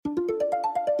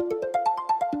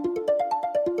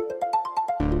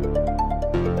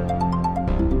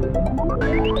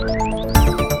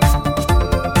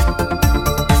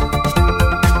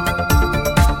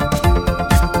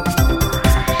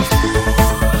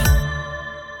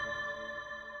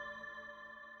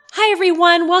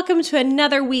everyone. Welcome to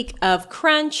another week of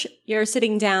Crunch. You're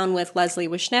sitting down with Leslie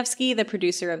Wisniewski, the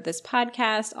producer of this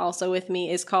podcast. Also with me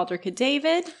is Caldrica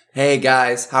David. Hey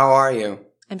guys, how are you?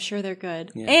 I'm sure they're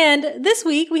good. Yeah. And this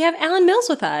week we have Alan Mills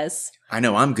with us. I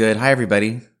know, I'm good. Hi,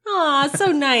 everybody. Aw,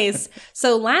 so nice.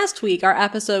 So last week our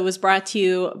episode was brought to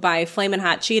you by Flamin'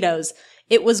 Hot Cheetos.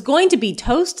 It was going to be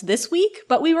toast this week,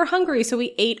 but we were hungry, so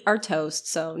we ate our toast.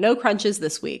 So no crunches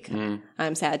this week,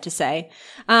 I'm sad to say.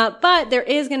 But there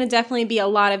is going to definitely be a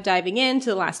lot of diving into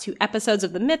the last two episodes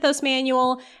of the Mythos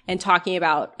Manual and talking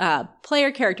about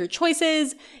player character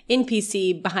choices,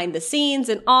 NPC behind the scenes,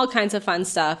 and all kinds of fun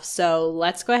stuff. So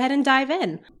let's go ahead and dive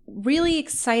in. Really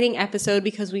exciting episode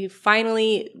because we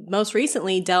finally, most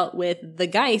recently, dealt with the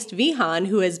Geist, Vihan,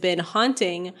 who has been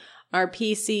haunting our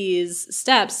PC's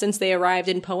steps since they arrived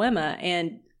in Poema.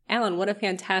 And Alan, what a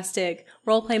fantastic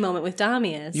roleplay moment with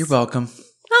Damius. You're welcome.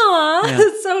 Aw, Yeah.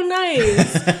 that's so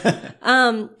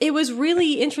nice. It was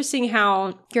really interesting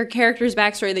how your character's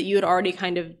backstory that you had already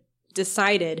kind of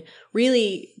decided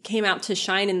really came out to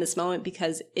shine in this moment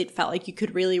because it felt like you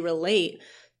could really relate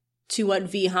to what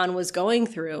Vihan was going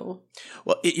through.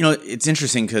 Well, it's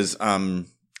interesting because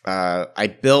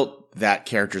I built that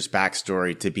character's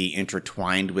backstory to be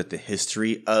intertwined with the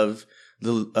history of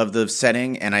the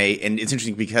setting, and it's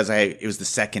interesting because it was the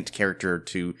second character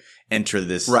to enter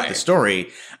the story.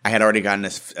 I had already gotten a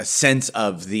sense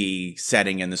of the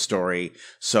setting and the story,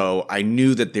 so I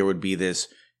knew that there would be this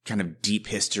kind of deep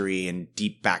history and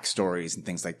deep backstories and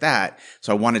things like that.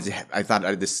 So I thought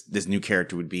this new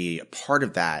character would be a part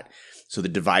of that. So the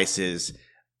device is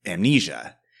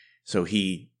amnesia. So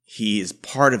he is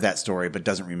part of that story, but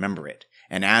doesn't remember it.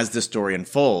 And as the story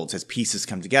unfolds, as pieces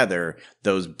come together,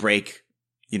 those break,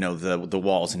 the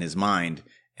walls in his mind,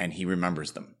 and he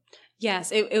remembers them.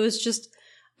 Yes, it was just,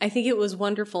 I think it was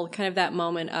wonderful, kind of that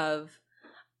moment of,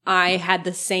 I had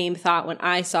the same thought when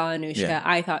I saw Anushka. Yeah.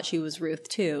 I thought she was Ruth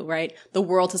too, right? The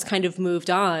world has kind of moved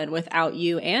on without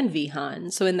you and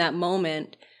Vihan. So in that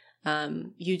moment,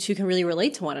 you two can really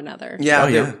relate to one another.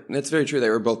 Yeah, that's very true.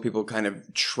 They were both people kind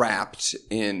of trapped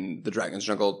in the Dragon's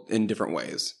Jungle in different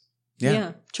ways.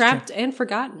 Yeah. Trapped and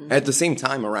forgotten. At the same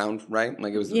time around, right?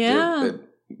 Like it was that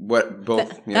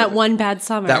one bad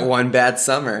summer. That one bad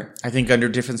summer. I think under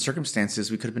different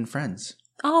circumstances, we could have been friends.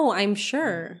 Oh, I'm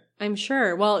sure.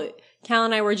 Well, Cal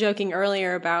and I were joking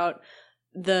earlier about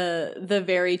the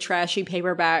very trashy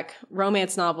paperback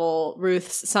romance novel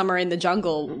Ruth's Summer in the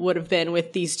Jungle would have been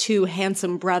with these two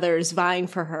handsome brothers vying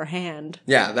for her hand.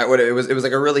 Yeah, it was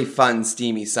like a really fun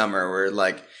steamy summer where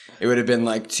like it would have been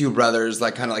like two brothers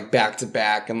like kind of like back to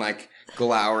back and like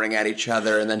glowering at each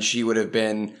other, and then she would have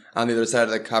been on the other side of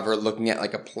the cover looking at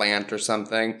like a plant or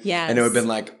something. Yes. And it would have been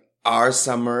like Our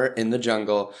Summer in the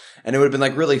Jungle, and it would have been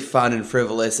like really fun and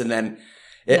frivolous, and then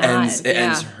it ends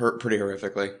pretty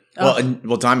horrifically.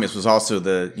 Well, Damius was also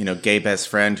the gay best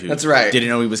friend who That's right. didn't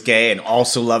know he was gay and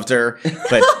also loved her,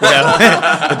 but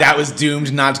but that was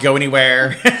doomed not to go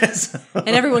anywhere. And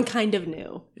everyone kind of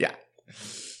knew. Yeah.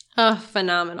 Oh,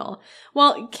 phenomenal.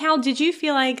 Well, Cal, did you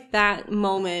feel like that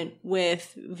moment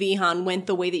with Vihan went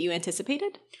the way that you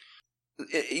anticipated?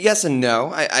 Yes and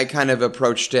no. I kind of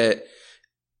approached it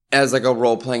as like a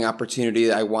role-playing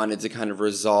opportunity. I wanted to kind of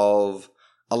resolve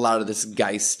a lot of this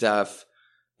Geist stuff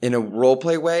in a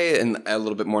roleplay way and a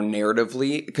little bit more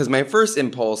narratively, because my first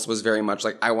impulse was very much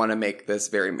like, I want to make this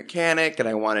very mechanic, and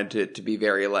I wanted it to be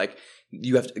very like,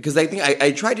 you have to, because I think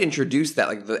I tried to introduce that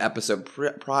like the episode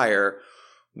prior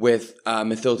with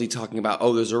Mathilde talking about,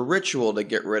 there's a ritual to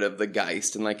get rid of the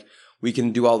Geist, and like we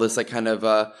can do all this like kind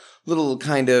of little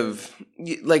kind of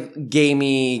like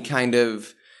gamey kind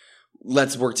of,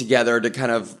 let's work together to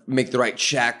kind of make the right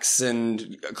checks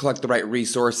and collect the right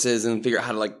resources and figure out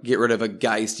how to like get rid of a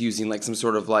Geist using like some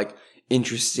sort of like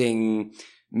interesting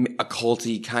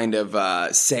occulty kind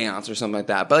of seance or something like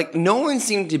that. But like no one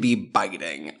seemed to be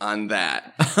biting on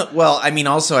that. Well, I mean,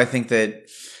 also I think that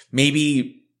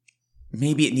maybe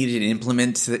it needed an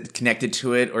implement connected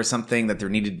to it or something, that there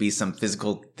needed to be some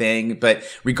physical thing. But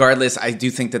regardless, I do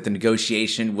think that the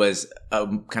negotiation was a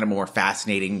kind of more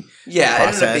fascinating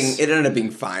process. It ended up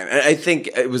being fine. I think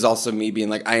it was also me being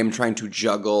like, I am trying to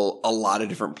juggle a lot of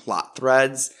different plot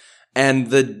threads. And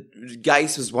the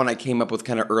Geist was one I came up with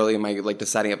kind of early in my like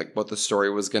deciding of like what the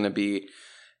story was going to be.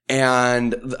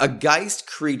 And a Geist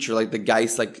creature, like the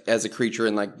Geist, like as a creature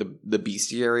in like the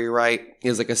bestiary, right,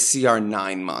 is like a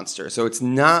CR9 monster. So it's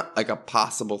not like a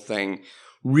possible thing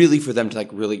really for them to like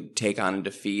really take on and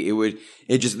defeat,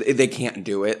 they can't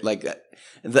do it. Like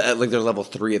they're level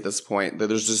 3 at this point.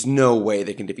 There's just no way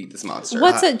they can defeat this monster.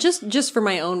 What's it? Just for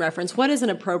my own reference, what is an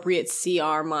appropriate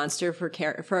CR monster for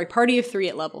a party of 3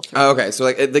 at level 3? Oh, okay, so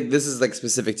like this is like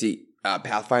specific to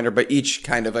Pathfinder, but each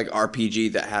kind of like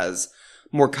RPG that has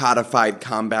more codified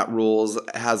combat rules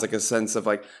has like a sense of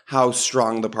like how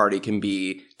strong the party can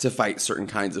be to fight certain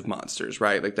kinds of monsters,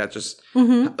 right? Like that's just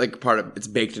like part of it's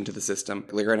baked into the system.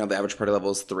 Like right now, the average party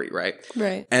level is 3, right?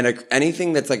 Right. And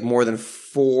anything that's like more than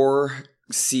 4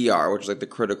 CR, which is like the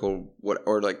critical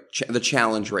or like the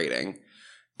challenge rating,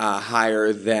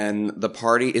 higher than the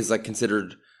party is like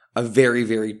considered a very,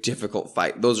 very difficult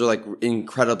fight. Those are like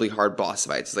incredibly hard boss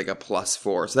fights. It's like a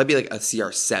 +4. So that'd be like a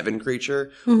CR7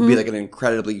 creature would be like an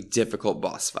incredibly difficult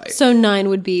boss fight. So 9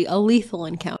 would be a lethal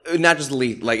encounter. Not just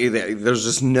lethal, like there's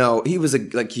just no, he was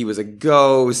a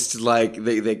ghost, like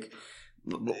it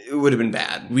would have been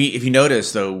bad. If you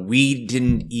notice though,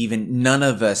 none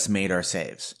of us made our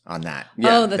saves on that.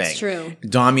 Oh, that's true.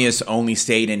 Damius only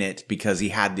stayed in it because he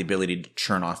had the ability to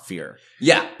turn off fear.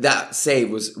 Yeah, that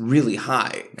save was really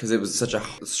high because it was such a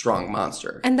strong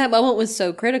monster. And that moment was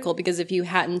so critical because if you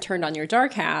hadn't turned on your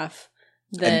dark half,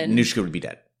 then Anushka would be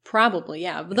dead. Probably,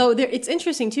 yeah. Though it's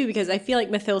interesting too because I feel like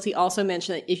Mathilde also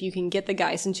mentioned that if you can get the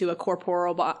Geist into a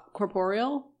corporeal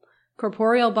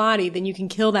body, then you can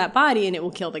kill that body and it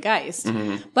will kill the Geist.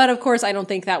 Mm-hmm. But of course, I don't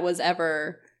think that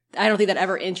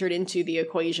ever entered into the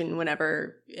equation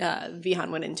whenever Vihan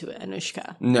went into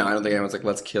Anushka. No, I don't think anyone's like,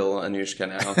 let's kill Anushka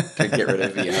now to get rid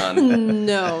of Vihan.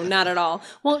 No, not at all.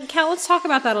 Well, Cal, let's talk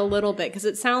about that a little bit because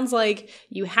it sounds like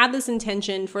you had this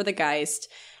intention for the Geist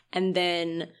and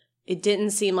then it didn't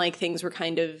seem like things were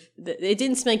it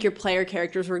didn't seem like your player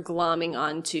characters were glomming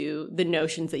onto the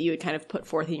notions that you had kind of put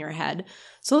forth in your head.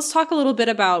 So let's talk a little bit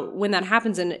about when that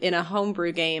happens in a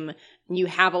homebrew game and you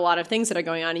have a lot of things that are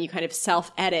going on and you kind of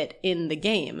self-edit in the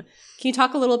game. Can you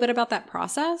talk a little bit about that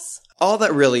process? All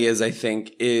that really is, I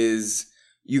think, is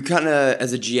you kind of,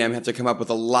 as a GM, have to come up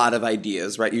with a lot of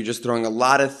ideas, right? You're just throwing a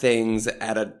lot of things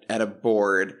at a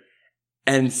board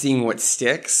and seeing what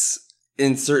sticks.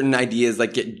 And certain ideas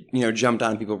like get, jumped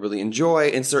on, people really enjoy,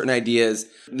 and certain ideas,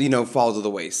 fall to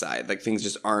the wayside. Like things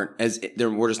just aren't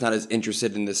we're just not as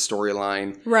interested in this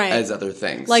storyline as other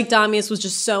things. Like Damius was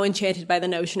just so enchanted by the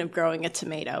notion of growing a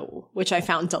tomato, which I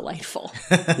found delightful.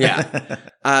 Yeah.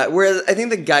 Whereas I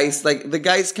think the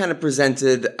Geist kind of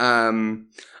presented,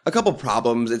 a couple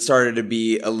problems. It started to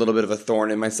be a little bit of a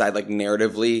thorn in my side, like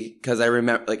narratively, because I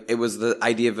remember, like, it was the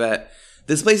idea that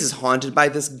this place is haunted by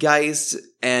this Geist,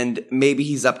 and maybe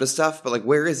he's up to stuff, but, like,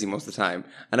 where is he most of the time?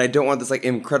 And I don't want this, like,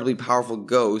 incredibly powerful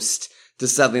ghost to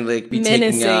suddenly, like, be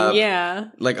menacing, taking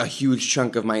up, like, a huge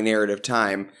chunk of my narrative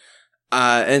time.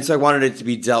 And so I wanted it to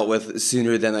be dealt with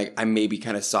sooner than, like, I maybe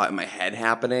kind of saw it in my head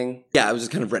happening. Yeah, I was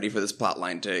just kind of ready for this plot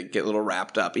line to get a little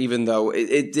wrapped up, even though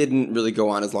it didn't really go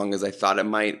on as long as I thought it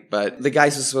might. But the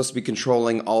Geist was supposed to be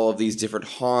controlling all of these different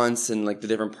haunts and, like, the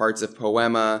different parts of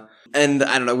Poema. And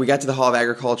I don't know, we got to the Hall of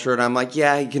Agriculture, and I'm like,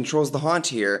 yeah, he controls the haunt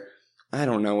here. I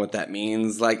don't know what that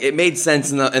means. Like, it made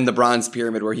sense in the Bronze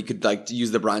Pyramid where he could, like,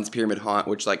 use the Bronze Pyramid haunt,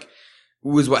 which, like,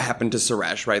 was what happened to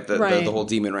Suresh, right? The whole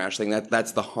demon rash thing.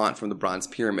 That's the haunt from the Bronze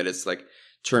Pyramid. It's like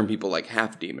turn people like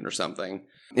half demon or something.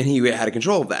 And he had a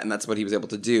control of that, and that's what he was able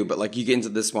to do. But like you get into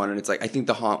this one, and it's like I think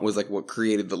the haunt was like what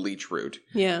created the leech root.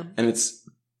 Yeah, and it's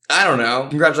I don't know.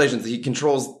 Congratulations, he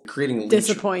controls creating leech.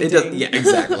 Disappointing. It does, yeah,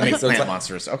 exactly. So plant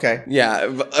monsters. Okay.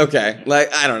 Yeah. Okay.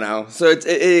 Like I don't know. So I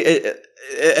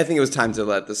think it was time to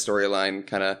let the storyline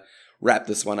kind of wrap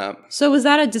this one up. So was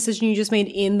that a decision you just made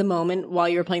in the moment while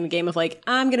you were playing the game of like,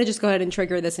 I'm going to just go ahead and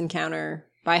trigger this encounter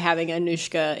by having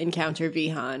Anushka encounter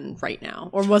Vihan right now?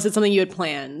 Or was it something you had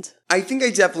planned? I think I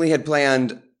definitely had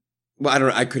planned. Well,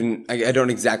 I don't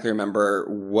exactly remember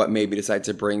what made me decide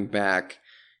to bring back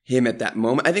him at that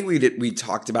moment. I think we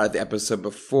talked about it the episode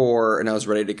before, and I was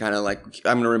ready to kind of like,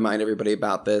 I'm going to remind everybody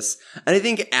about this. And I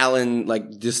think Alan,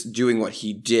 like, just doing what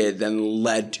he did then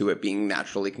led to it being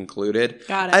naturally concluded.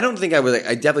 Got it. I don't think I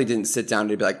definitely didn't sit down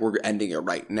to be like, we're ending it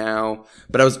right now,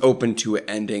 but I was open to it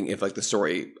ending if, like, the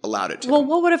story allowed it to. Well,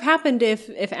 what would have happened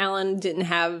if Alan didn't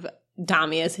have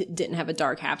Damius, didn't have a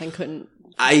dark half and couldn't?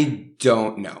 I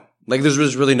don't know. Like,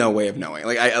 there's really no way of knowing.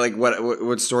 Like, I like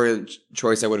what story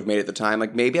choice I would have made at the time.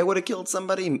 Like, maybe I would have killed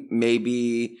somebody.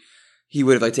 Maybe he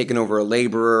would have, like, taken over a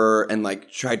laborer and,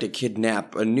 like, tried to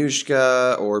kidnap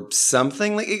Anushka or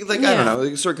something. Like I don't know.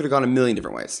 The story could have gone a million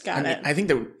different ways. Got it. I think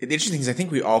the interesting thing is I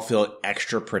think we all feel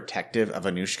extra protective of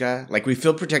Anushka. Like, we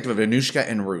feel protective of Anushka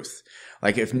and Ruth.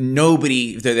 Like, if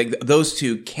those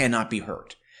two cannot be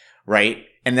hurt, right?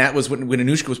 And that was when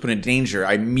Anushka was put in danger,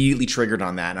 I immediately triggered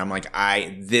on that. And I'm like,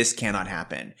 this cannot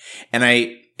happen. And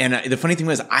the funny thing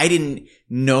was, I didn't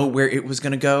know where it was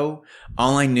going to go.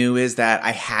 All I knew is that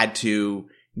I had to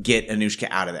get Anushka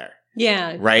out of there.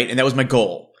 Yeah. Right? And that was my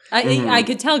goal. I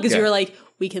could tell because you were like,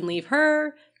 we can leave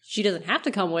her. She doesn't have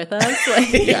to come with us.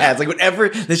 Like, yeah, it's like whatever.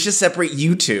 Let's just separate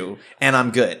you two, and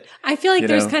I'm good. I feel like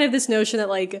there's kind of this notion that,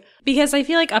 like, because I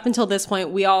feel like up until this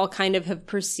point, we all kind of have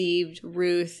perceived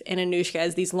Ruth and Anushka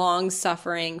as these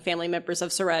long-suffering family members of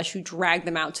Suresh who dragged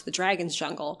them out to the dragon's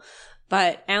jungle.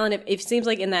 But Alan, it seems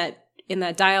like in that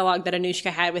dialogue that Anushka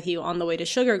had with you on the way to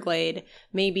Sugarglade,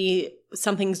 maybe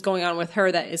something's going on with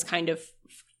her that is kind of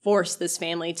force this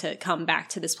family to come back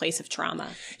to this place of trauma.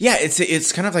 Yeah,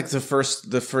 it's kind of like the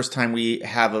first time we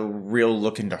have a real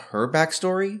look into her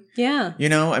backstory. Yeah. You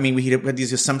know, I mean, we had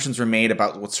these assumptions were made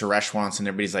about what Suresh wants, and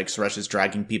everybody's like, Suresh is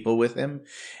dragging people with him.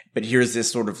 But here's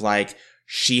this sort of like,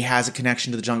 she has a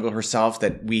connection to the jungle herself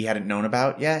that we hadn't known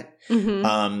about yet.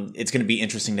 Mm-hmm. It's going to be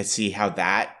interesting to see how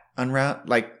that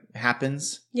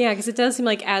happens. Yeah, because it does seem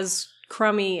like as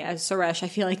crummy as Suresh, I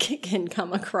feel like it can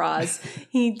come across.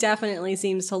 He definitely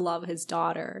seems to love his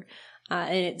daughter.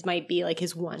 And it might be like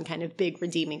his one kind of big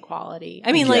redeeming quality.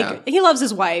 I mean, like, he loves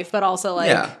his wife, but also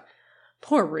like,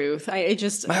 poor Ruth. I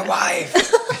just... My wife!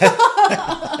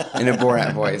 In a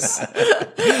Borat voice.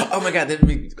 Oh my God.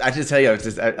 I just tell you,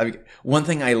 one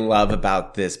thing I love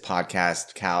about this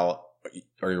podcast, Cal,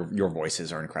 or your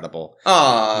voices are incredible.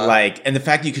 Aww. Like, and the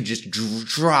fact you could just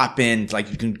drop in, like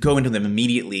you can go into them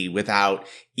immediately without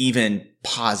even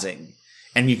pausing.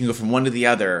 And you can go from one to the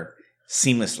other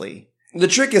seamlessly. The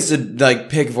trick is to like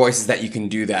pick voices that you can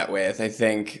do that with, I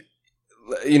think.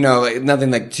 You know, like, nothing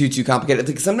like too complicated.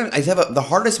 Like sometimes I have the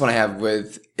hardest one I have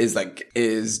with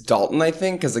is Dalton, I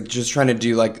think, because like just trying to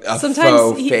do like a faux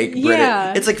fake British.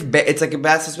 Yeah. It's supposed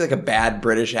to be like a bad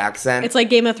British accent. It's like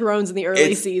Game of Thrones in the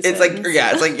early seasons. It's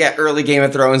like early Game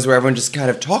of Thrones where everyone just kind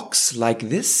of talks like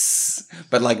this,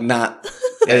 but like not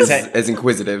as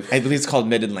inquisitive. I believe it's called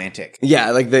Mid-Atlantic.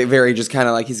 Yeah, like they very just kind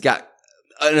of like he's got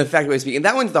an effective way of speaking.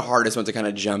 That one's the hardest one to kind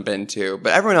of jump into.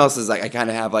 But everyone else is like, I kind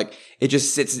of have like, it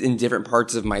just sits in different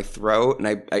parts of my throat. And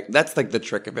I that's like the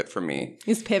trick of it for me.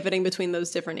 He's pivoting between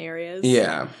those different areas.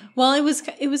 Yeah. Well, it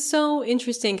was so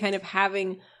interesting kind of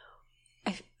having,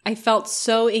 I felt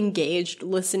so engaged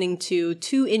listening to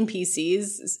two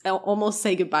NPCs almost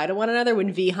say goodbye to one another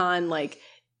when Vihan like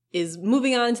is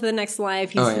moving on to the next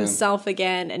life. He's himself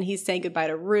again. And he's saying goodbye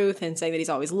to Ruth and saying that he's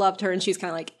always loved her. And she's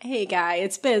kind of like, hey guy,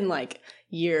 it's been like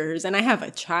years and I have a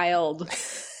child.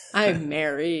 I'm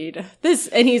married.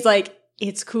 And he's like,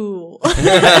 it's cool.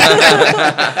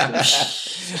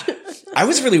 I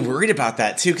was really worried about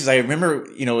that too, because I remember,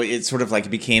 you know, it sort of like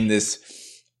became this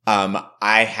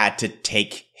I had to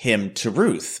take him to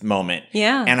Ruth moment.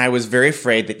 Yeah. And I was very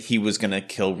afraid that he was going to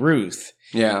kill Ruth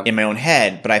in my own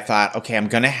head. But I thought, okay, I'm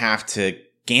going to have to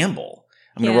gamble.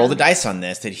 I'm going to roll the dice on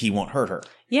this that he won't hurt her.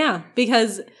 Yeah,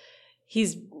 because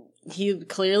he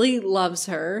clearly loves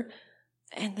her.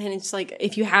 And then it's like,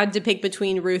 if you had to pick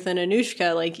between Ruth and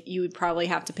Anushka, like, you would probably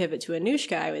have to pivot to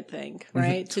Anushka, I would think,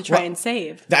 right? To try and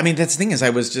save. I mean, that's the thing is I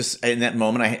was just, in that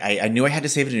moment, I knew I had to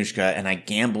save Anushka, and I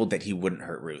gambled that he wouldn't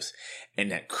hurt Ruth. And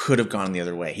that could have gone the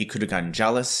other way. He could have gotten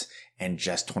jealous and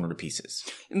just torn her to pieces.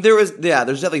 There's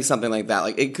definitely something like that.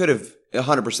 Like, it could have,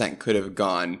 100% could have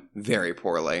gone very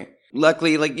poorly.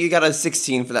 Luckily, like, you got a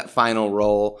 16 for that final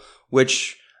roll,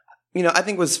 which... You know, I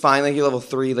think was fine. Like, you're level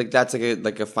 3. Like, that's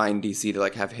like a fine DC to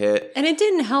like have hit. And it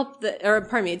didn't help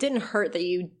it didn't hurt that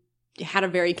you had a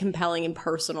very compelling and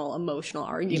personal, emotional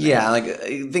argument. Yeah, like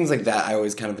things like that. I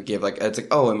always kind of give like it's like,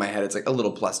 oh, in my head, it's like a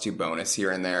little +2 bonus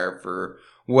here and there for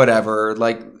whatever.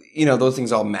 Like, you know, those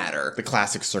things all matter. The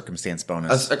classic circumstance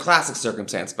bonus. A classic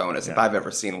circumstance bonus, if I've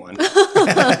ever seen one.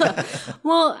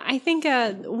 Well, I think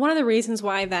one of the reasons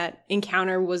why that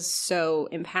encounter was so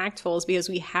impactful is because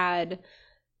we had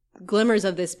glimmers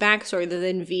of this backstory that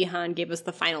then Vihan gave us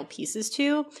the final pieces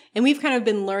to. And we've kind of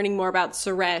been learning more about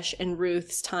Suresh and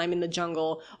Ruth's time in the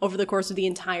jungle over the course of the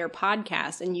entire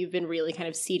podcast. And you've been really kind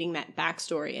of seeding that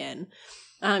backstory in.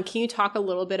 Can you talk a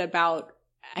little bit about,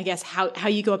 I guess, how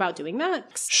you go about doing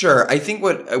that? Sure. I think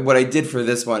what I did for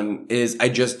this one is I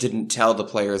just didn't tell the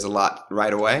players a lot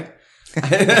right away.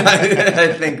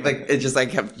 I think like it just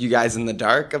like kept you guys in the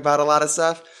dark about a lot of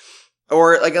stuff.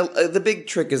 Or, like, the big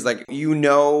trick is, like, you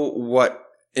know what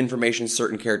information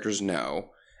certain characters know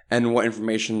and what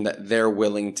information that they're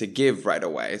willing to give right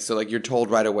away. So, like, you're told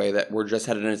right away that we're just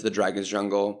headed into the Dragon's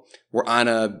Jungle. We're on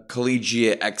a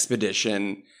collegiate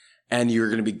expedition, and you're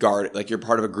going to be you're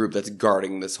part of a group that's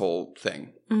guarding this whole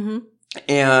thing. Mm-hmm.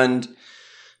 And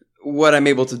what I'm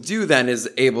able to do then is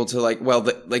able to like, well,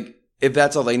 like if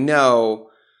that's all they know,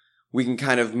 we can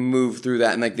kind of move through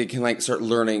that and like they can like start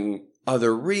learning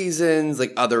other reasons,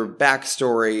 like other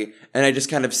backstory. And I just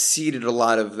kind of seeded a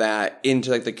lot of that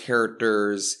into like the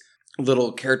characters'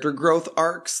 little character growth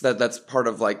arcs. That's part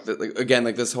of like, again,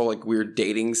 like this whole like weird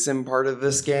dating sim part of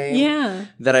this game. Yeah.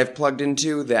 That I've plugged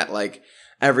into, that like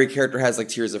every character has like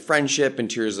tiers of friendship and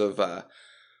tiers of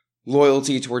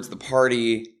loyalty towards the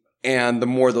party. And the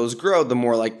more those grow, the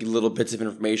more like little bits of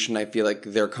information I feel like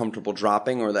they're comfortable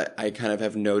dropping, or that I kind of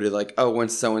have noted like, oh,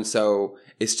 once so-and-so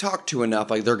is talked to enough,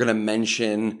 like they're going to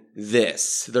mention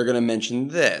this. They're going to mention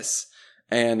this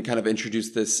and kind of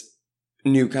introduce this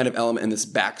new kind of element and this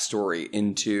backstory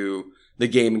into the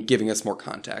game, giving us more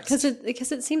context.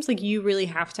 Because it seems like you really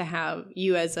have to have,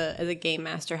 you as a game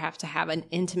master have to have an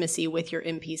intimacy with your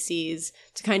NPCs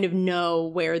to kind of know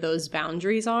where those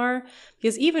boundaries are.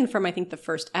 Because even from, I think, the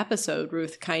first episode,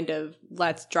 Ruth kind of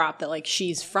lets drop that like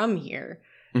she's from here.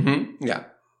 Mm-hmm. Yeah.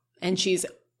 And she's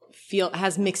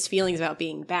has mixed feelings about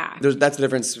being back. That's the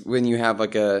difference when you have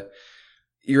like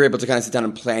you're able to kind of sit down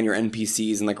and plan your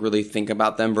NPCs and like really think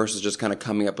about them versus just kind of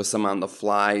coming up with some on the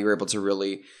fly. You're able to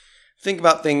really think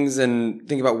about things and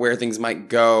think about where things might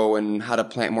go and how to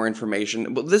plant more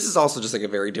information. But this is also just like a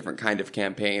very different kind of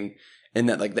campaign in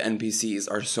that like the NPCs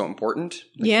are so important.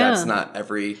 Like, that's not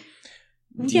every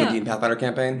D&D and Pathfinder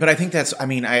campaign. But I think that's, I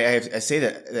mean, I say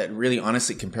that really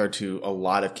honestly compared to a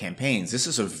lot of campaigns, this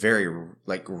is a very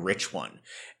like rich one.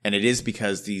 And it is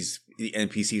because the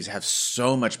NPCs have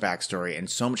so much backstory and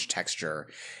so much texture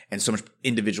and so much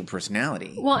individual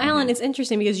personality. Well, Alan, it's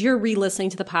interesting because you're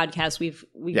re-listening to the podcast.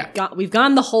 We've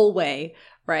gone the whole way,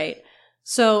 right?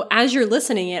 So as you're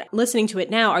listening to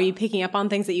it now, are you picking up on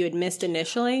things that you had missed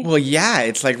initially? Well, yeah,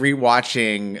 it's like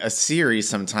rewatching a series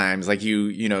sometimes. Like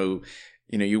you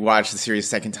watch the series a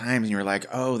second time and you're like,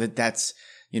 oh, that's,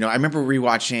 I remember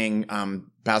rewatching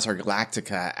Battlestar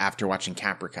Galactica after watching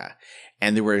Caprica.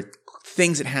 And there were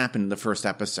things that happened in the first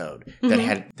episode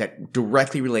that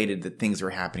directly related to things that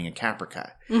were happening in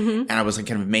Caprica. Mm-hmm. And I was like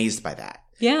kind of amazed by that.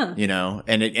 Yeah.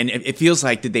 And it feels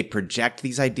like, did they project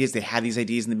these ideas? They had these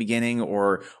ideas in the beginning,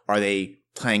 or are they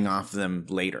playing off them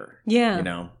later?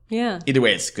 Yeah. Yeah. Either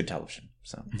way, it's good television.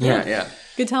 So yeah.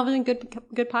 Good television,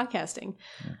 good podcasting.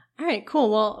 Yeah. All right, cool.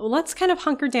 Well, let's kind of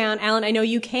hunker down. Alan, I know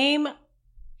you came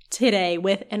today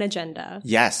with an agenda.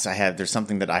 Yes, I have. There's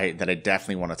something that I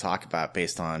definitely want to talk about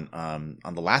based on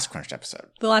the Last Crunch episode.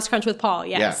 The Last Crunch with Paul,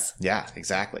 yes. Yeah,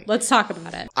 exactly. Let's talk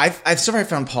about it. I've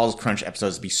found Paul's Crunch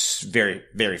episodes to be very,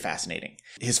 very fascinating.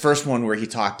 His first one where he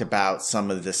talked about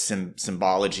some of the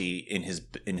symbology in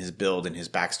his build and his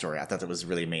backstory, I thought that was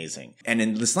really amazing. And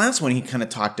in this last one, he kind of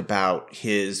talked about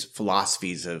his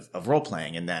philosophies of role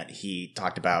playing, and that he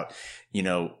talked about,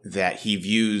 that he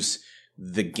views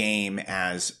the game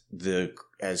as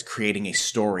creating a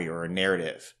story or a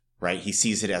narrative, right? He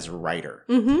sees it as a writer,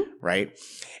 right?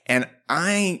 And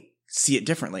I see it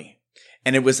differently.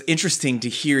 And it was interesting to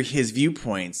hear his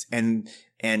viewpoints and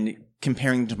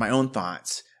comparing to my own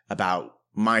thoughts about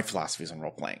my philosophies on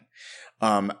role playing.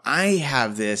 I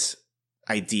have this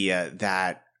idea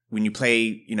that when you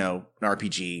play, an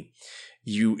RPG,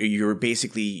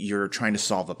 you're trying to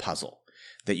solve a puzzle,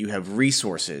 that you have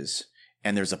resources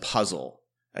and there's a puzzle,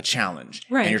 a challenge,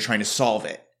 right, and you're trying to solve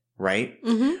it, right?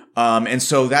 Mm-hmm. And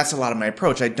so that's a lot of my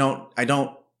approach. I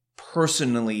don't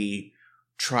personally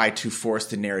try to force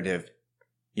the narrative,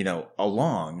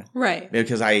 along, right?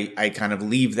 Because I kind of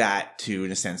leave that to,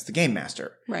 in a sense, the game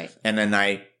master, right? And then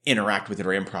I interact with it or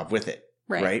improv with it,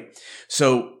 right?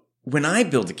 So when I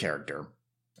build a character,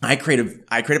 I create a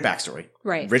backstory,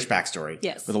 right? Rich backstory,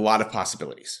 yes, with a lot of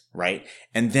possibilities, right?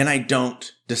 And then I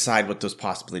don't decide what those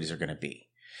possibilities are going to be.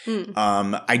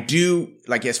 I do,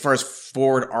 like, as far as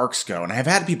forward arcs go, and I've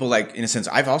had people, like, in a sense,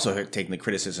 I've also taken the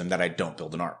criticism that I don't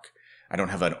build an arc. I don't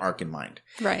have an arc in mind.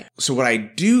 Right. So what I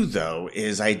do, though,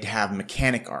 is I have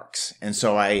mechanic arcs. And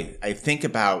so I think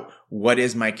about what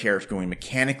is my character going to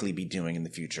mechanically be doing in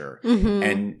the future,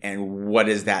 and what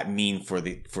does that mean for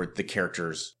the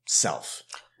character's self.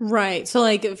 Right. So,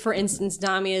 like, for instance,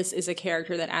 Damius is a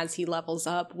character that as he levels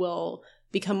up will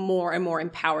become more and more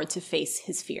empowered to face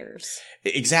his fears.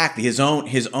 Exactly. His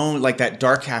own, like, that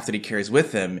dark half that he carries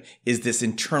with him is this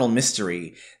internal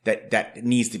mystery that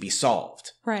needs to be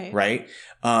solved. Right. Right.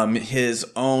 His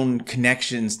own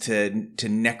connections to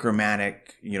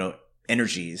necromantic,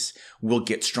 energies will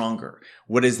get stronger.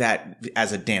 What is that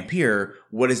as a Dhampir?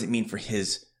 What does it mean for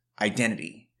his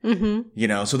identity?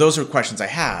 Mm-hmm. So those are questions I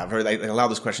have, or I allow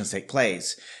those questions to take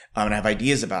place. And I have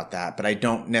ideas about that, but I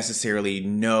don't necessarily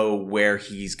know where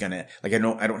he's gonna, I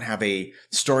don't have a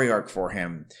story arc for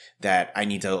him that I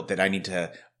need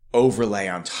to overlay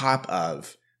on top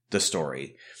of the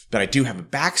story. But I do have a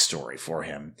backstory for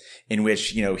him in which,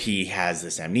 he has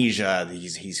this amnesia.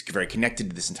 He's very connected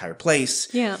to this entire place.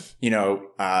 Yeah.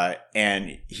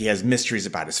 And he has mysteries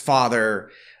about his father.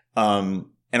 And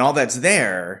all that's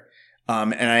there.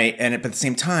 But at the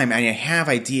same time, I have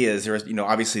ideas. There's,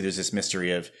 obviously there's this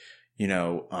mystery of,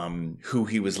 who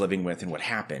he was living with and what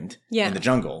happened in the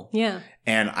jungle. Yeah.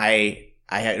 And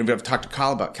I've talked to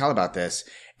Cal about this,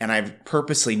 and I've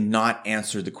purposely not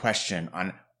answered the question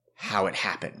on how it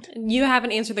happened. You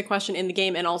haven't answered the question in the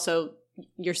game and also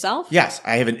yourself? Yes,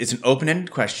 I haven't. It's an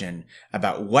open-ended question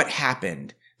about what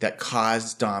happened that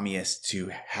caused Damius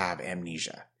to have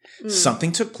amnesia.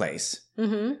 Something took place,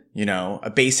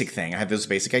 a basic thing. I have those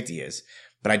basic ideas,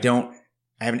 but I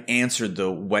haven't answered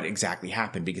what exactly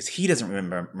happened because he doesn't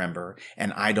remember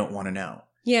and I don't want to know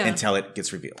until it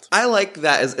gets revealed. I like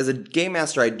that. As a game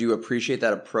master, I do appreciate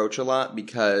that approach a lot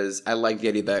because I like the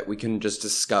idea that we can just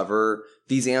discover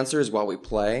these answers while we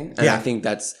play. And I think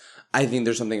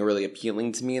there's something really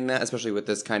appealing to me in that, especially with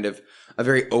this kind of a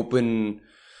very open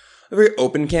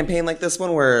campaign like this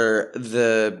one where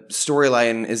the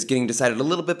storyline is getting decided a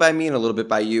little bit by me and a little bit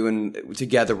by you, and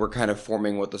together we're kind of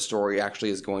forming what the story actually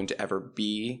is going to ever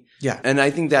be. Yeah. And I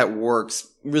think that works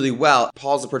really well.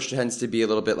 Paul's approach tends to be a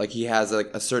little bit like he has like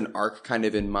a certain arc kind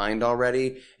of in mind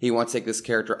already. He wants to take this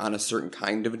character on a certain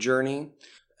kind of journey.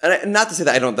 And not to say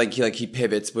that I don't think he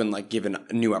pivots when like given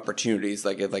new opportunities,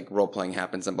 like if like role playing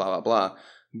happens and blah, blah, blah.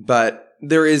 But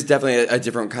there is definitely a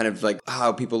different kind of like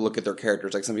how people look at their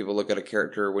characters. Like some people look at a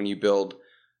character when you build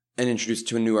and introduce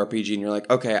to a new RPG and you're like,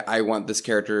 okay, I want this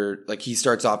character. Like he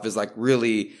starts off as like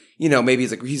really, maybe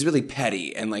he's really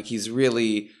petty and like he's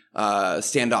really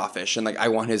standoffish. And like I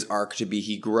want his arc to be,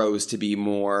 he grows to be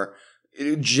more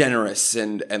generous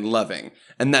and loving.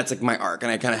 And that's like my arc.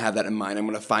 And I kind of have that in mind. I'm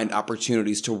going to find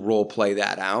opportunities to role play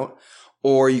that out.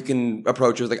 Or you can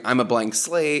approach it with like, I'm a blank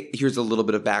slate. Here's a little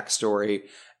bit of backstory.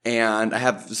 And I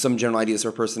have some general ideas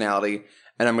for personality.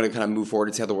 And I'm going to kind of move forward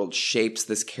and see how the world shapes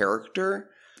this character.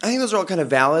 I think those are all kind of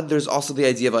valid. There's also the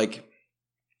idea of like,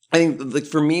 I think like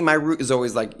for me, my route is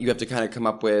always like, you have to kind of come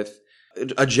up with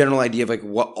a general idea of like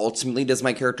what ultimately does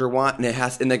my character want, and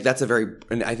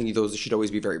and I think those should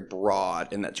always be very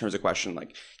broad in that terms of question.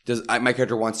 Like, my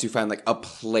character wants to find like a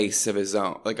place of his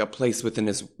own, like a place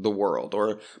within the world,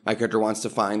 or my character wants to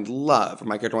find love, or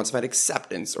my character wants to find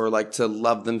acceptance, or like to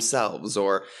love themselves,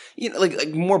 or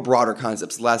like more broader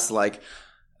concepts, less like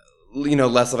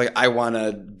I want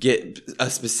to get a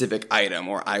specific item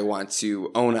or I want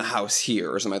to own a house here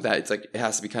or something like that. It's like it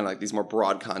has to be kind of like these more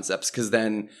broad concepts because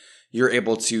then you're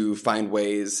able to find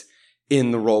ways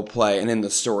in the role play and in the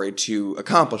story to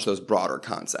accomplish those broader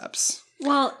concepts.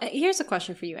 Well, here's a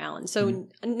question for you, Alan. So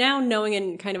now knowing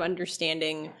and kind of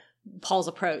understanding Paul's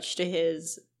approach to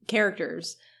his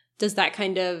characters, does that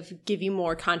kind of give you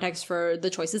more context for the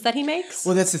choices that he makes?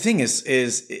 Well, that's the thing is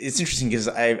it's interesting because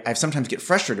I sometimes get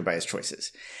frustrated by his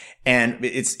choices. And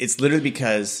it's literally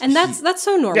because... And that's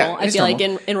so normal, yeah, I feel normal.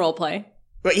 like in role play.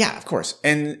 But yeah, of course.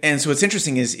 And so what's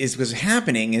interesting is what's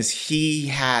happening is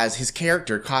his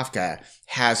character, Kafka,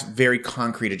 has very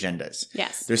concrete agendas.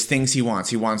 Yes. There's things he wants.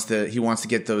 He wants to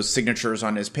get those signatures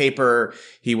on his paper.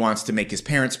 He wants to make his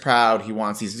parents proud. He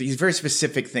wants these very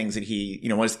specific things that he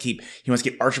wants to keep. He wants to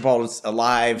get Archibald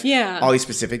alive. Yeah. All these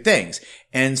specific things.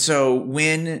 And so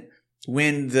when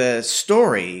the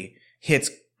story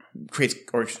creates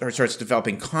or starts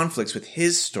developing conflicts with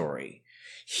his story,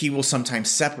 he will sometimes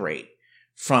separate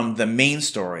from the main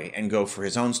story and go for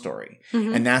his own story.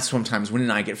 Mm-hmm. And that's sometimes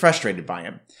when I get frustrated by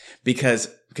him because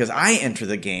I enter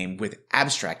the game with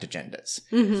abstract agendas.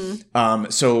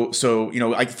 Mm-hmm. So,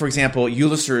 like, for example,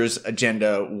 Ulister's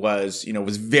agenda was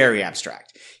very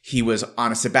abstract. He was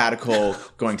on a sabbatical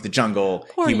going to the jungle.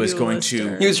 Poor he was Ulister. going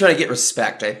to, He was trying to get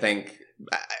respect, I think.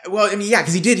 Well, I mean, yeah,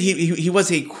 because he did, he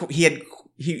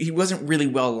wasn't really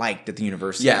well liked at the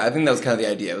university. Yeah, I think that was kind of the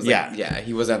idea. It was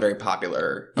he wasn't very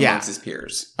popular amongst his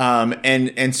peers.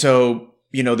 And so,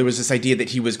 there was this idea that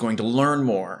he was going to learn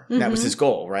more. Mm-hmm. That was his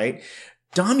goal, right?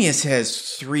 Damius has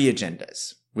 3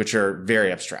 agendas, which are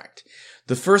very abstract.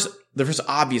 The first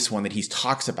obvious one that he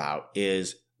talks about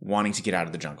is wanting to get out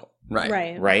of the jungle.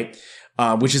 Right.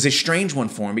 Which is a strange one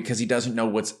for him because he doesn't know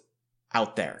what's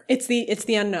out there. It's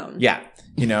the unknown. Yeah.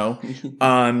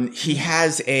 He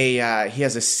has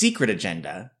a secret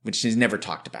agenda, which is never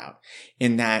talked about,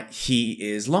 in that he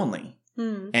is lonely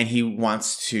and he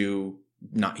wants to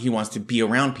be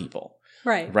around people.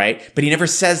 Right. Right. But he never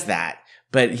says that.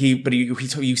 But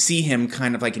you see him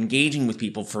kind of like engaging with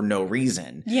people for no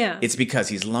reason. Yeah. It's because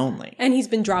he's lonely. And he's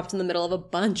been dropped in the middle of a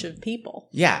bunch of people.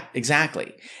 Yeah,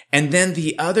 exactly. And then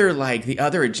the other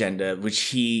agenda, which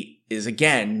he is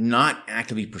again not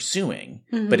actively pursuing,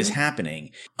 but is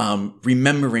happening,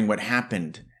 remembering what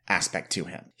happened aspect to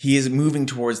him. He is moving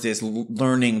towards this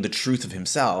learning the truth of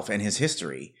himself and his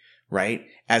history, right?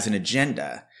 As an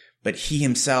agenda. But he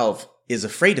himself is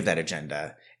afraid of that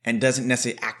agenda and doesn't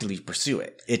necessarily actively pursue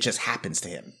it. It just happens to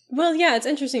him. Well, yeah, it's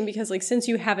interesting because like since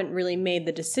you haven't really made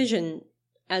the decision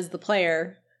as the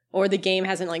player, or the game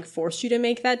hasn't like forced you to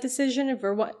make that decision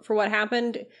for what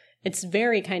happened, it's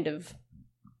very kind of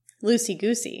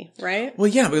loosey-goosey, right? Well,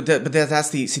 yeah, but that's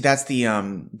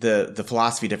the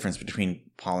philosophy difference between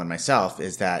Paul and myself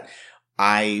is that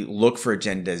I look for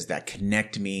agendas that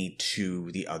connect me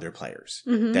to the other players,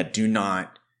 that do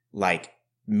not like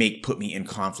put me in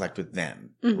conflict with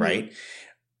them, right?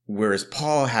 Whereas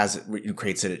Paul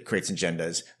creates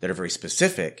agendas that are very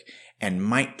specific and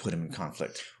might put him in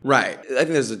conflict. Right. I think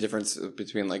there's a difference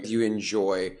between like you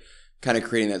enjoy kind of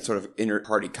creating that sort of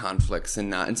inter-party conflicts and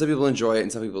not. And some people enjoy it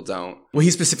and some people don't. Well,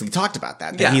 he specifically talked about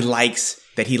that he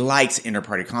likes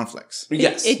inter-party conflicts.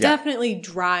 Yes. It definitely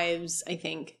drives, I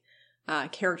think,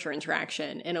 character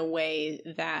interaction in a way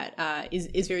that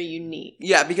is very unique.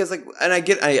 Yeah, because like, and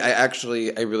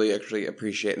I really actually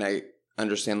appreciate and I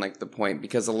understand like the point,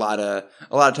 because a lot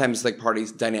of times like party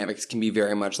dynamics can be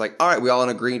very much like, all right, we all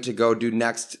agree to go do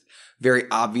next very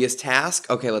obvious task.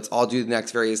 Okay, let's all do the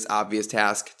next very obvious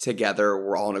task together.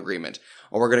 We're all in agreement.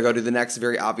 Or we're going to go do the next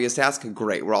very obvious task.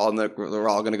 Great. We're all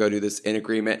going to go do this in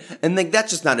agreement. And like,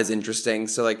 that's just not as interesting.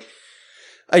 So like,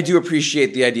 I do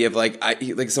appreciate the idea of like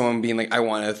someone being like, I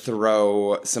want to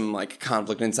throw some like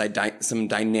conflict inside some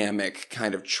dynamic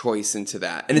kind of choice into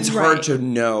that. And it's hard to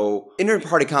know.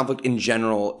 Inter-party conflict in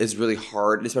general is really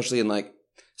hard, especially in like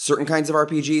certain kinds of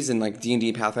RPGs, and like D&D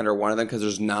and Pathfinder are one of them, because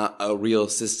there's not a real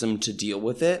system to deal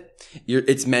with it.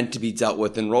 It's meant to be dealt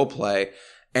with in roleplay.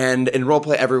 And in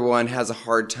roleplay, everyone has a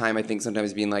hard time, I think,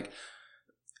 sometimes being like,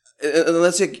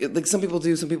 unless like some people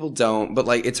do, some people don't, but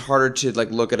like it's harder to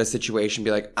like look at a situation and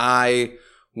be like, I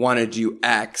want to do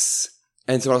X,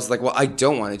 and someone else is like, well, I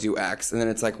don't want to do X, and then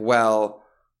it's like, well,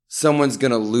 someone's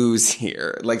gonna lose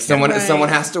here. Like someone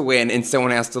has to win and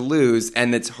someone has to lose,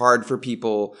 and it's hard for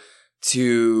people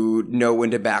to know when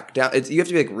to back down. You have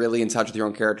to be like really in touch with your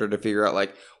own character to figure out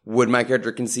like, would my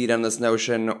character concede on this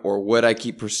notion, or would I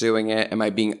keep pursuing it? Am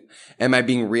I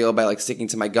being real by like sticking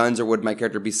to my guns, or would my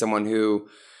character be someone who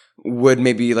would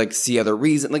maybe like see other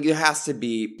reason? Like you have to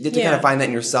kind of find that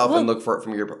in yourself and look for it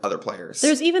from your other players.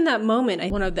 There's even that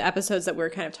moment, one of the episodes that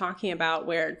we're kind of talking about,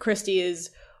 where Christy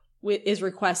is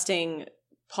requesting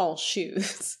Paul's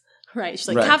shoes. Right. She's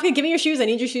like, Kafka, give me your shoes. I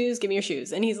need your shoes. Give me your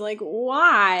shoes. And he's like,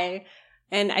 why?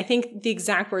 And I think the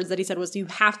exact words that he said was, you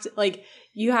have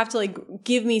to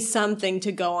give me something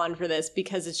to go on for this,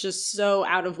 because it's just so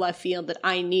out of left field that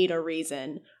I need a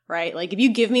reason. Right. Like if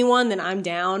you give me one, then I'm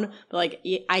down. But like,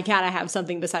 I gotta have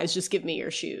something besides just give me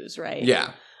your shoes. Right.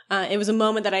 Yeah. It was a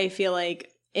moment that I feel like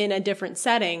in a different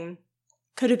setting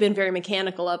could have been very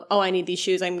mechanical of, oh, I need these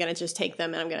shoes. I'm going to just take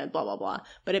them and I'm going to blah, blah, blah.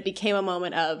 But it became a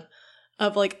moment of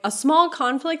like a small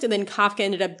conflict, and then Kafka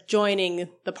ended up joining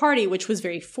the party, which was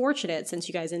very fortunate since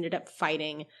you guys ended up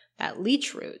fighting that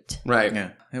leech root. Right. Yeah,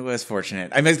 it was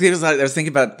fortunate. I mean, I was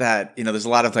thinking about that. You know, there's a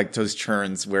lot of like those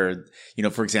churns where, you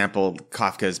know, for example,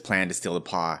 Kafka's plan to steal the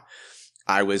paw.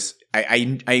 It's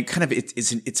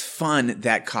fun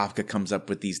that Kafka comes up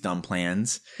with these dumb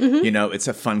plans. You know, it's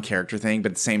a fun character thing,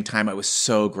 but at the same time, I was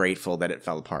so grateful that it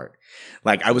fell apart.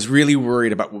 Like, I was really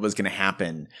worried about what was going to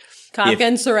happen. Kafka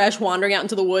and Suresh wandering out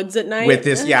into the woods at night with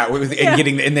this,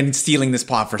 and then stealing this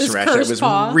paw for Suresh. I was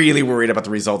really worried about the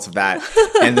results of that,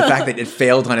 and the fact that it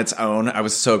failed on its own. I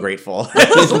was so grateful.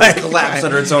 It like collapsed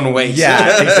under its own weight.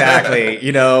 Yeah, exactly.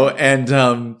 You know, and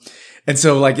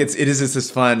so like it is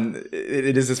this fun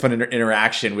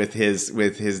interaction with his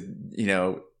you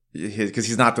know because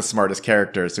he's not the smartest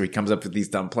character, so he comes up with these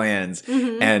dumb plans,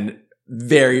 and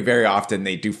very, very often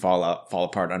they do fall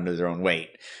apart under their own weight.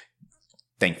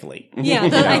 Thankfully. Yeah,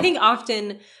 I think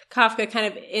often Kafka kind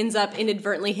of ends up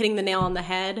inadvertently hitting the nail on the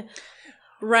head,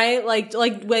 right? Like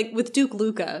with Duke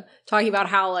Luca, talking about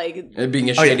how like it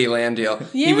being a shady land deal.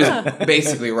 Yeah. He was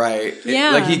basically right.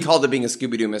 Yeah. Like he called it being a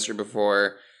Scooby-Doo mystery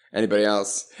before, anybody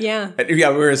else. Yeah. Yeah,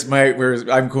 whereas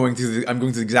I'm going through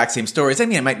the exact same stories. I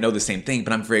mean, I might know the same thing,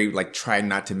 but I'm very like trying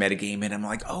not to metagame it. I'm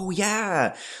like, oh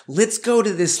yeah, let's go to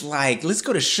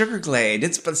Sugarglade.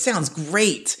 It sounds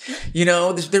great. You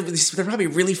know, they're probably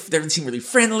they seem really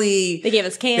friendly. They gave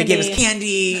us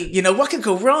candy. You know, what could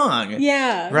go wrong?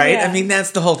 Yeah. Right? Yeah. I mean,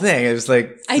 that's the whole thing. It was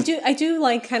like I do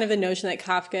like kind of the notion that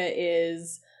Kafka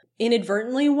is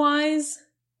inadvertently wise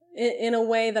in a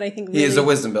way that I think really, He is a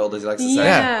wisdom build, as he likes to say.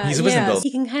 Yeah, he's a wisdom build.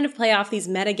 He can kind of play off these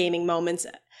metagaming moments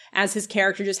as his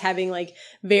character just having like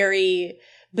very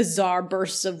bizarre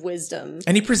bursts of wisdom.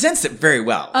 And he presents it very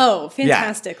well. Oh,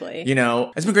 fantastically. Yeah. You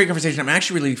know, it's been a great conversation. I'm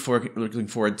actually really looking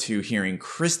forward to hearing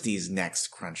Christy's next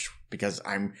crunch because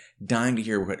I'm dying to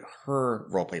hear what her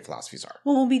roleplay philosophies are.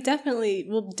 Well,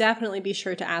 we'll definitely be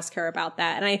sure to ask her about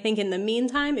that. And I think in the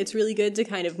meantime, it's really good to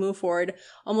kind of move forward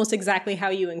almost exactly how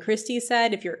you and Christy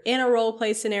said. If you're in a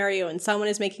roleplay scenario and someone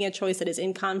is making a choice that is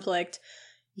in conflict,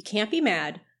 you can't be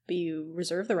mad, but you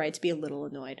reserve the right to be a little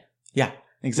annoyed. Yeah.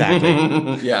 Exactly.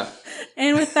 Yeah.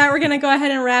 And with that, we're going to go ahead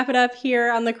and wrap it up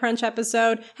here on the Crunch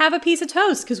episode. Have a piece of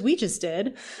toast, because we just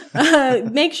did.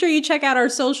 Make sure you check out our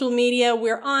social media.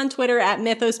 We're on Twitter at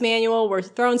Mythos Manual. We're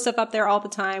throwing stuff up there all the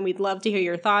time. We'd love to hear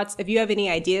your thoughts. If you have any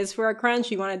ideas for a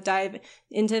Crunch, you want to dive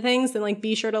into things, then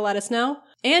be sure to let us know.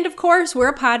 And of course, we're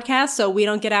a podcast, so we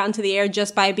don't get out into the air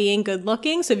just by being good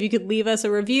looking. So if you could leave us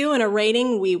a review and a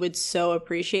rating, we would so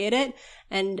appreciate it.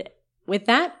 And with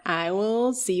that, I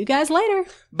will see you guys later.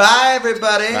 Bye,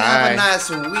 everybody. Bye. Have a nice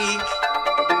week.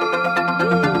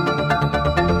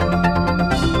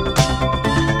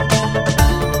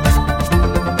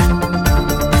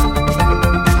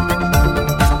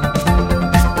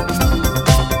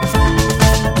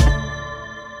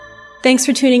 Thanks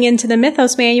for tuning in to the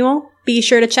Mythos Manual. Be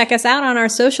sure to check us out on our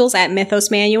socials at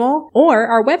Mythos Manual or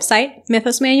our website,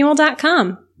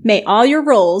 mythosmanual.com. May all your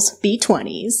rolls be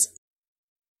 20s.